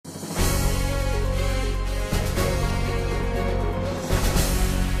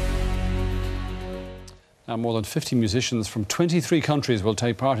More than 50 musicians from 23 countries will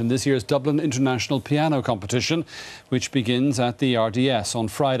take part in this year's Dublin International Piano Competition, which begins at the RDS on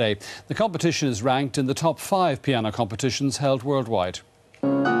Friday. The competition is ranked in the top 5 piano competitions held worldwide.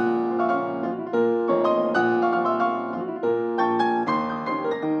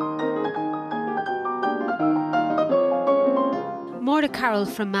 Morda Carroll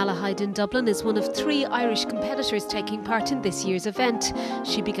from Malahide in Dublin is one of 3 Irish competitors taking part in this year's event.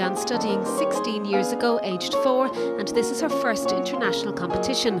 She began studying 16 years ago, aged 4, and this is her first international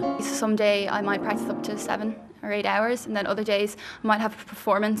competition. Someday I might practice up to 7 or 8 hours, and then other days I might have a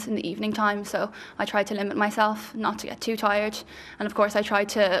performance in the evening time, so I try to limit myself not to get too tired, and of course I try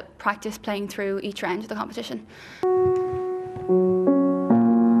to practice playing through each round of the competition.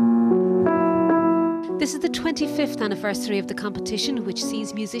 This is the 25th anniversary of the competition, which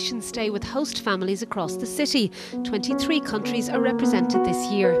sees musicians stay with host families across the city. 23 countries are represented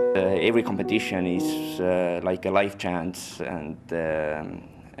this year. Every competition is like a life chance and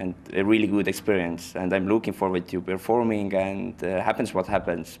a really good experience. And I'm looking forward to performing, and happens what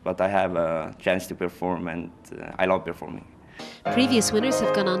happens, but I have a chance to perform, and I love performing. Previous winners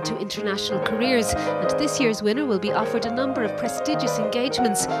have gone on to international careers, and this year's winner will be offered a number of prestigious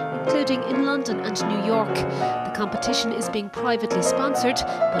engagements, including in London and New York. The competition is being privately sponsored,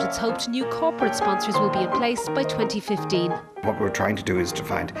 but it's hoped new corporate sponsors will be in place by 2015. What we're trying to do is to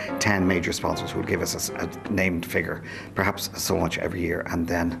find 10 major sponsors who will give us a named figure, perhaps so much every year, and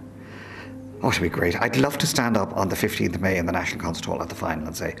then it'll be great. I'd love to stand up on the 15th of May in the National Concert Hall at the final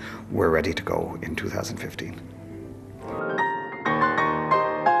and say, we're ready to go in 2015.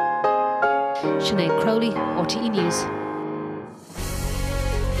 Sinead Crowley, RTE News.